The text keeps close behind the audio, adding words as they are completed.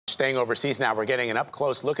Staying overseas now, we're getting an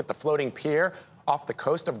up-close look at the floating pier off the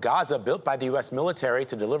coast of Gaza built by the U.S. military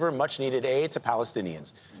to deliver much-needed aid to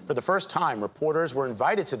Palestinians. For the first time, reporters were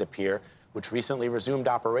invited to the pier, which recently resumed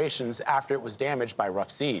operations after it was damaged by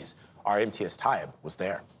rough seas. Our Imtiaz Tyab was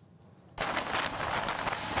there.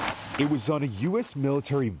 It was on a U.S.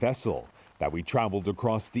 military vessel that we traveled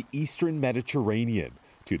across the eastern Mediterranean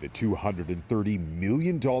to the $230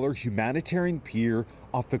 million humanitarian pier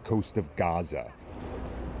off the coast of Gaza.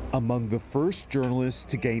 Among the first journalists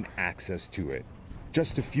to gain access to it.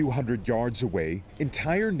 Just a few hundred yards away,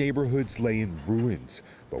 entire neighborhoods lay in ruins,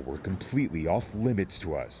 but were completely off limits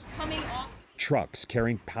to us. Trucks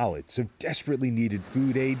carrying pallets of desperately needed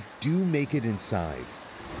food aid do make it inside.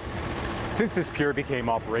 Since this pier became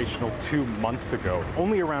operational 2 months ago,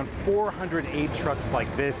 only around 400 aid trucks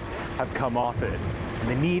like this have come off it. And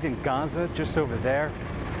the need in Gaza, just over there,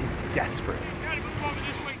 is desperate.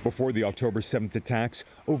 Before the October 7th attacks,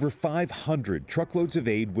 over 500 truckloads of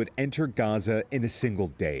aid would enter Gaza in a single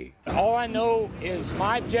day. All I know is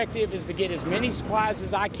my objective is to get as many supplies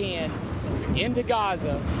as I can into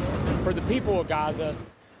Gaza for the people of Gaza.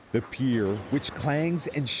 The pier, which clangs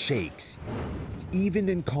and shakes, even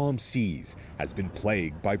in calm seas, has been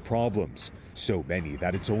plagued by problems. So many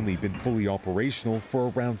that it's only been fully operational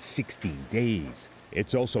for around 16 days.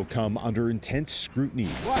 It's also come under intense scrutiny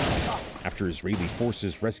after Israeli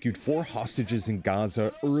forces rescued 4 hostages in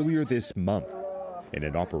Gaza earlier this month in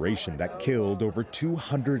an operation that killed over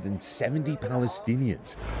 270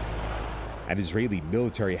 Palestinians. An Israeli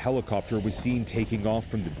military helicopter was seen taking off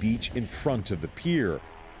from the beach in front of the pier,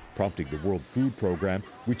 prompting the World Food Program,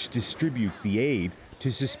 which distributes the aid,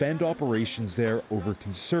 to suspend operations there over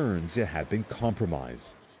concerns it had been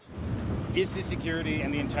compromised. Is the security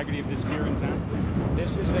and the integrity of this pier intact?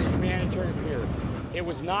 This is a humanitarian pier. It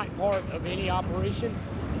was not part of any operation.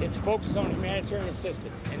 It's focused on humanitarian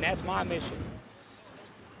assistance, and that's my mission.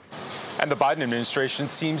 And the Biden administration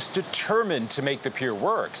seems determined to make the pier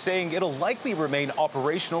work, saying it'll likely remain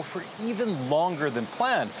operational for even longer than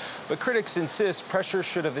planned. But critics insist pressure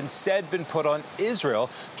should have instead been put on Israel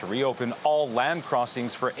to reopen all land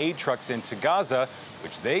crossings for aid trucks into Gaza,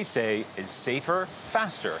 which they say is safer,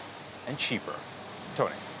 faster, and cheaper.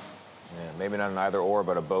 Tony. Yeah, maybe not an either or,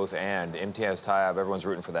 but a both and. Imtiaz Tyab, everyone's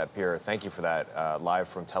rooting for that pier. Thank you for that, live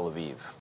from Tel Aviv.